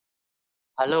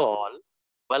Hello all,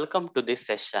 welcome to this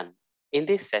session. In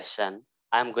this session,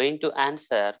 I am going to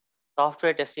answer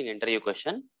software testing interview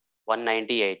question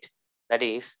 198. That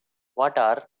is, what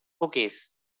are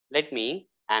cookies? Let me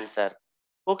answer.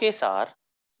 Cookies are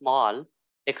small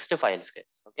text files,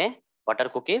 guys. Okay, what are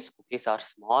cookies? Cookies are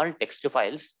small text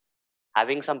files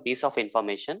having some piece of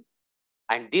information,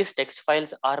 and these text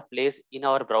files are placed in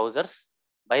our browsers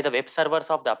by the web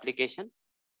servers of the applications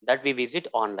that we visit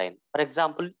online. For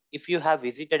example, if you have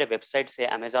visited a website, say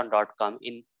Amazon.com,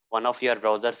 in one of your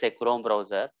browsers, say Chrome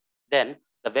browser, then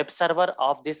the web server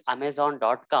of this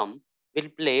Amazon.com will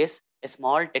place a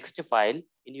small text file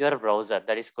in your browser,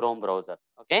 that is Chrome browser.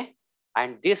 Okay,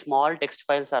 and these small text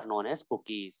files are known as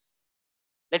cookies.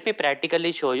 Let me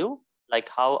practically show you like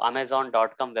how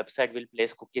Amazon.com website will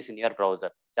place cookies in your browser,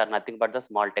 which are nothing but the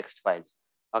small text files.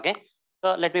 Okay,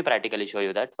 so let me practically show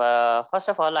you that. First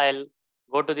of all, I'll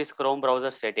go to this Chrome browser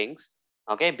settings.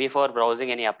 Okay, before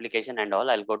browsing any application and all,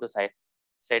 I'll go to site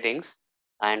settings,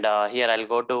 and here I'll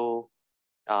go to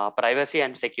privacy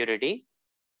and security.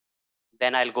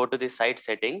 Then I'll go to the site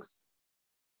settings.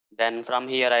 Then from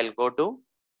here, I'll go to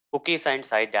cookies and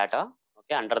site data.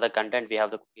 Okay, under the content, we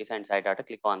have the cookies and site data.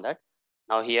 Click on that.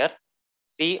 Now here,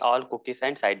 see all cookies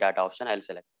and site data option. I'll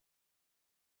select.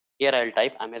 Here I'll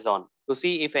type Amazon to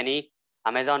see if any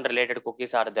Amazon related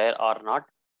cookies are there or not.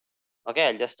 Okay,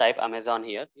 I'll just type Amazon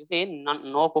here. You see,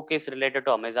 no cookies related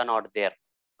to Amazon are there.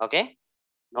 Okay,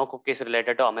 no cookies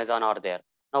related to Amazon are there.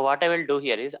 Now what I will do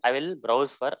here is I will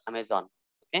browse for Amazon.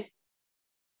 Okay,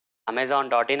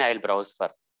 Amazon.in I will browse for.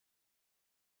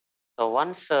 So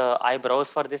once I browse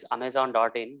for this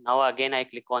Amazon.in, now again I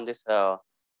click on this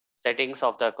settings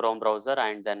of the Chrome browser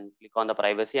and then click on the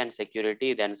privacy and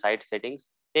security, then site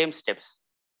settings, same steps,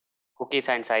 cookies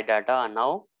and site data, and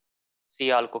now see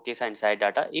all cookies and site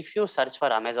data. If you search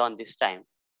for Amazon this time,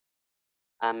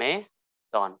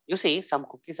 Amazon, you see some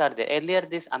cookies are there. Earlier,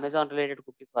 this Amazon related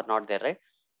cookies were not there, right?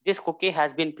 This cookie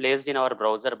has been placed in our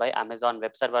browser by Amazon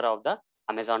web server of the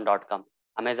Amazon.com,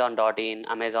 Amazon.in,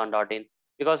 Amazon.in.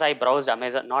 Because I browsed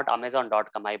Amazon, not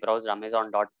Amazon.com, I browsed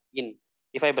Amazon.in.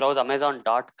 If I browse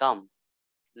Amazon.com,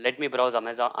 let me browse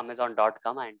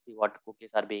Amazon.com and see what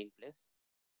cookies are being placed.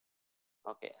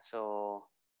 Okay, so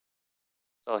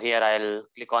here I'll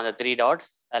click on the three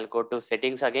dots. I'll go to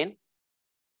settings again,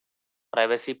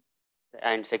 privacy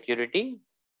and security,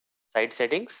 site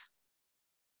settings,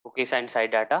 cookies and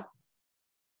site data,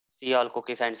 see all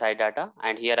cookies and site data,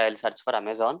 and here I'll search for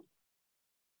Amazon.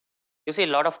 You see a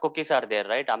lot of cookies are there,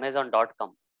 right?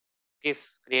 Amazon.com,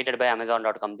 cookies created by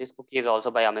Amazon.com. This cookie is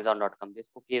also by Amazon.com. This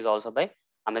cookie is also by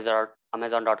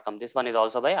Amazon.com. This one is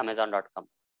also by Amazon.com.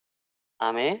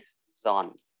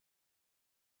 Amazon.com.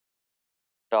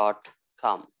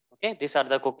 Okay, these are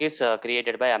the cookies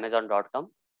created by Amazon.com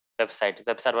website,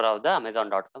 web server of the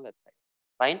Amazon.com website.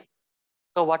 Fine.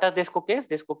 So what are these cookies?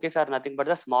 These cookies are nothing but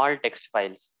the small text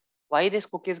files. Why these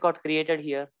cookies got created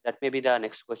here? That may be the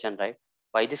next question, right?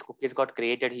 Why these cookies got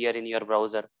created here in your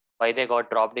browser? Why they got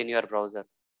dropped in your browser?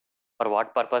 For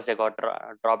what purpose they got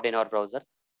dropped in our browser?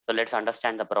 So let's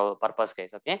understand the purpose,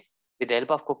 guys. Okay. With the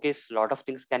help of cookies, a lot of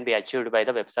things can be achieved by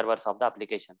the web servers of the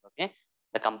applications. Okay.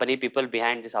 The company people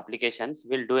behind these applications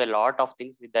will do a lot of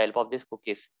things with the help of these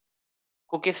cookies.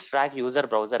 Cookies track user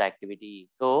browser activity.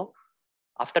 So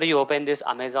after you open this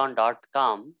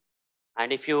Amazon.com,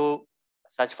 and if you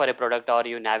search for a product or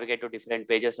you navigate to different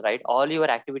pages, right, all your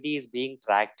activity is being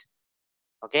tracked.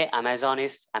 Okay, Amazon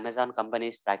company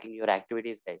is tracking your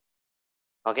activities, guys.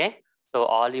 Okay, so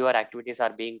all your activities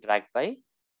are being tracked by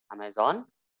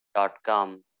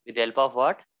Amazon.com with the help of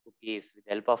what? Cookies. With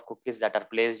the help of cookies that are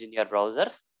placed in your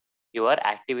browsers, your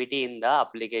activity in the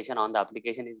application on the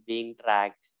application is being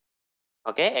tracked.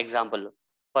 Okay, example,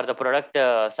 for the product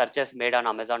searches made on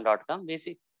Amazon.com, we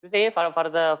say for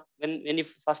the when you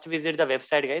first visit the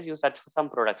website, guys, you search for some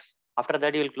products. After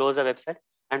that, you will close the website,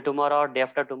 and tomorrow or day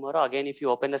after tomorrow, again, if you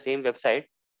open the same website,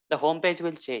 the homepage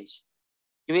will change.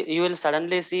 You will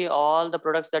suddenly see all the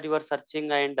products that you are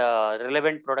searching and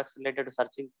relevant products related to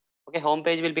searching. Okay,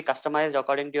 homepage will be customized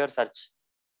according to your search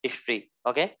history.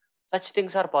 Okay, such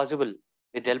things are possible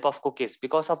with the help of cookies.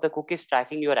 Because of the cookies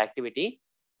tracking your activity,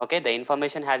 okay, the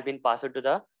information has been passed to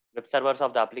the web servers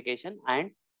of the application, and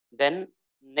then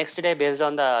next day, based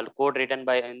on the code written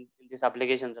by in these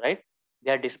applications, right,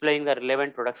 they are displaying the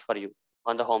relevant products for you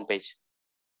on the home page.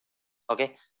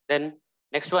 Okay, then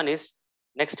next one is,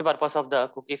 next purpose of the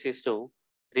cookies is to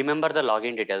remember the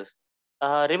login details.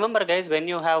 Remember, guys, when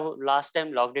you have last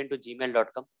time logged into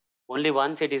gmail.com, only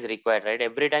once it is required, right?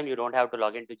 Every time you don't have to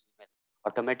log into Gmail,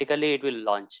 automatically it will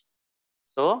launch.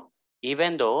 So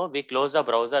Even though we close the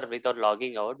browser without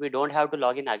logging out, we don't have to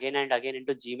log in again and again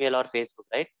into Gmail or Facebook,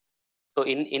 right? So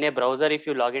in a browser, if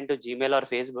you log into Gmail or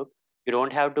Facebook, you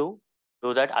don't have to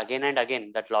do that again and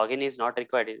again. That login is not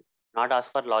required. Not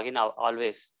ask for login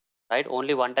always, right?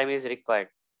 Only one time is required.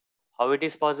 How it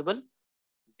is possible?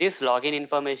 This login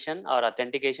information or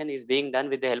authentication is being done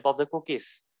with the help of the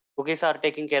cookies. Cookies are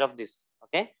taking care of this.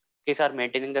 Okay. Cookies are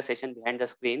maintaining the session behind the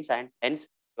screens, and hence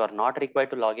you are not required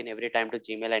to log in every time to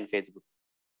Gmail and Facebook.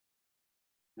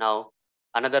 Now,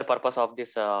 another purpose of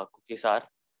this cookies are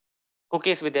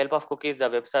cookies. With the help of cookies, the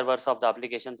web servers of the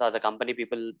applications are the company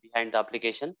people behind the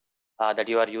application that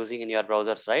you are using in your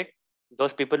browsers, right?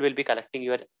 Those people will be collecting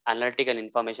your analytical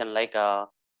information like how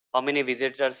many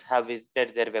visitors have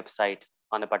visited their website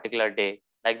on a particular day.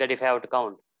 Like that, if I have to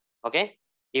count, okay?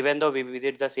 Even though we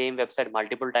visit the same website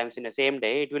multiple times in the same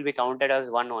day, it will be counted as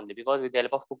one only because with the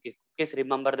help of cookies, cookies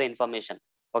remember the information.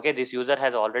 Okay, this user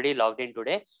has already logged in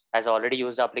today, has already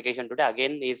used the application today,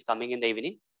 again is coming in the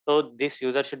evening, so this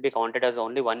user should be counted as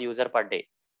only one user per day,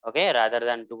 okay, rather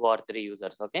than two or three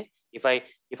users. Okay, if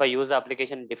I use the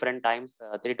application different times,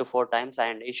 3 to 4 times,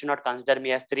 and it should not consider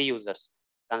me as three users,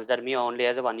 consider me only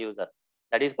as a one user.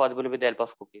 That is possible with the help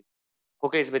of cookies.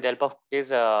 Cookies, with the help of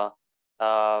cookies,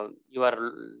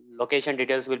 your location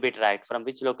details will be tracked. From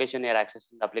which location you are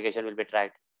accessing the application will be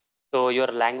tracked. So your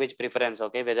language preference,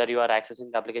 okay, whether you are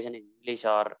accessing the application in English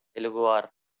or Telugu or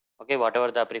okay,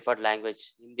 whatever the preferred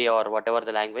language, Hindi or whatever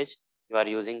the language you are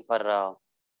using for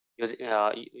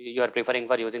you are preferring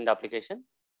for using the application,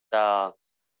 the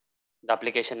the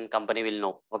application company will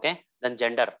know. Okay, then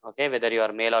gender, okay, whether you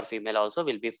are male or female also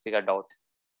will be figured out.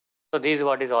 So this is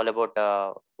what is all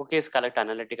about. Cookies collect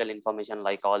analytical information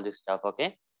like all this stuff,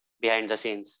 okay, behind the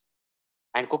scenes.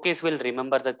 And cookies will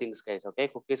remember the things, guys. Okay,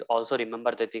 cookies also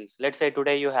remember the things. Let's say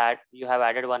today you have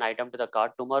added one item to the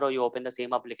cart. Tomorrow you open the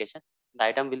same application, the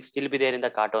item will still be there in the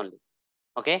cart only.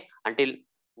 Okay, until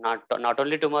not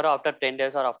only tomorrow, after 10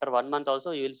 days or after 1 month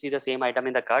also you will see the same item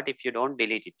in the cart if you don't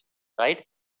delete it, right?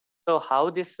 So how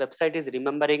this website is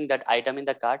remembering that item in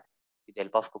the cart? With the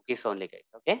help of cookies only, guys.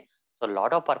 Okay, so a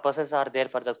lot of purposes are there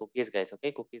for the cookies, guys.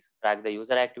 Okay, cookies track the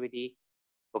user activity.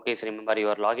 Cookies remember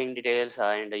your login details,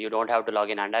 and you don't have to log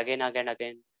in and again.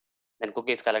 Then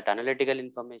cookies collect analytical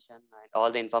information, and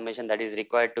all the information that is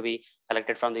required to be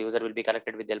collected from the user will be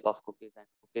collected with the help of cookies. And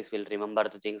cookies will remember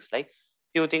the things like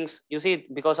few things. You see,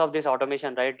 because of this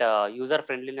automation, right? User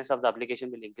friendliness of the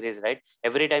application will increase, right?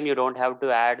 Every time you don't have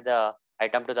to add the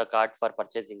item to the cart for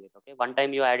purchasing it. Okay, one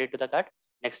time you add it to the cart,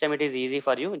 next time it is easy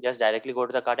for you. Just directly go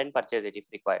to the cart and purchase it if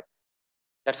required.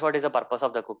 That's what is the purpose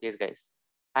of the cookies, guys.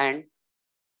 And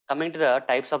coming to the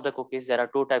types of the cookies, there are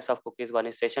two types of cookies. One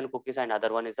is session cookies and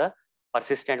other one is a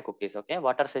persistent cookies. Okay,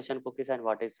 what are session cookies and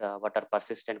what are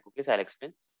persistent cookies? I'll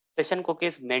explain. Session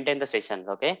cookies maintain the sessions.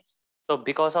 Okay, so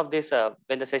because of this,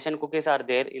 when the session cookies are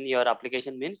there in your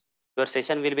application, means your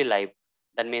session will be live.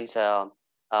 That means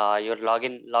your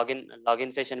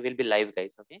login session will be live,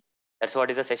 guys. Okay, that's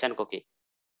what is a session cookie.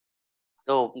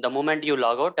 So the moment you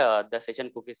log out, the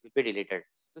session cookies will be deleted.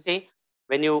 You see,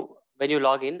 when you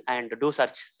log in and do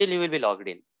search, still you will be logged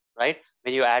in, right?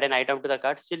 When you add an item to the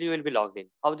cart, still you will be logged in.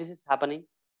 How this is happening?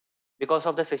 Because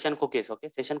of the session cookies. Okay,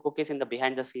 session cookies in the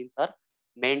behind the scenes are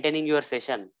maintaining your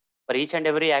session. For each and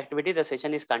every activity, the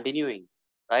session is continuing,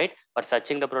 right? For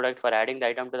searching the product, for adding the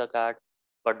item to the cart,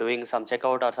 for doing some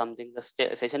checkout or something,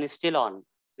 the session is still on.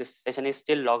 This session is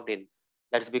still logged in.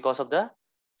 That's because of the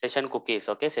session cookies.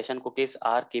 Okay, session cookies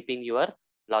are keeping your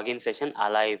login session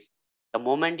alive. The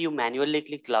moment you manually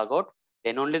click logout,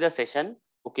 then only the session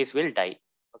cookies will die.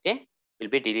 Okay, will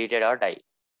be deleted or die.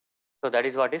 So that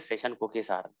is what is session cookies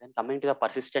are. Then coming to the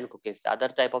persistent cookies, the other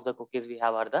type of the cookies we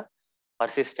have are the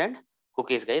persistent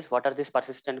cookies, guys. What are these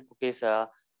persistent cookies?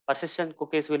 Persistent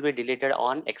cookies will be deleted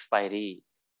on expiry.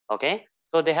 Okay,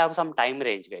 so they have some time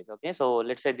range, guys. Okay, so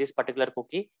let's say this particular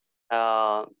cookie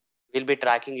will be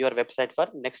tracking your website for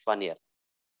next 1 year.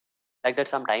 Like that,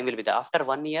 some time will be there. After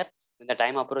 1 year, when the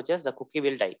time approaches, the cookie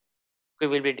will die.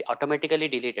 Cookie will be automatically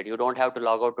deleted. You don't have to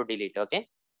log out to delete. Okay,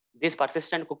 these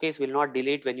persistent cookies will not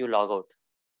delete when you log out.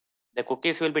 The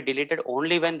cookies will be deleted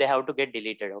only when they have to get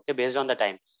deleted. Okay, based on the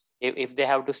time. If they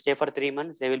have to stay for 3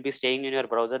 months, they will be staying in your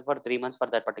browser for 3 months for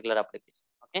that particular application.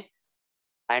 Okay,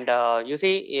 and you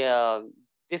see,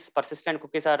 these persistent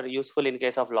cookies are useful in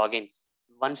case of login.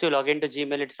 Once you log into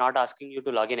Gmail, it's not asking you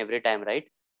to log in every time, right?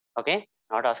 Okay,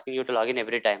 it's not asking you to log in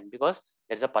every time because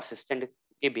there's a persistent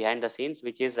cookie behind the scenes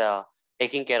which is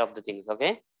taking care of the things.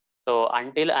 Okay, so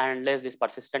until and unless this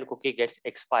persistent cookie gets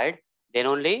expired, then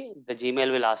only the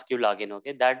Gmail will ask you login.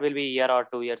 Okay, that will be a year or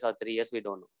 2 years or 3 years, we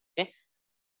don't know. Okay,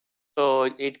 So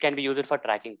it can be used for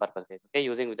tracking purposes. Okay,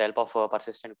 using with the help of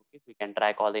persistent cookies, we can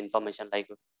track all the information like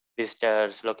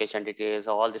visitors, location details.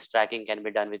 All this tracking can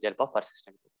be done with the help of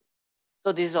persistent cookies.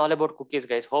 So this is all about cookies,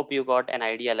 guys. Hope you got an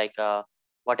idea like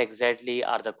what exactly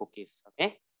are the cookies.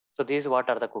 Okay, so these what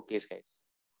are the cookies, guys.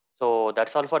 So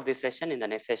that's all for this session. In the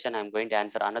next session, I'm going to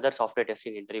answer another software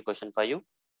testing interview question for you.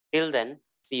 Till then,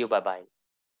 see you. Bye bye.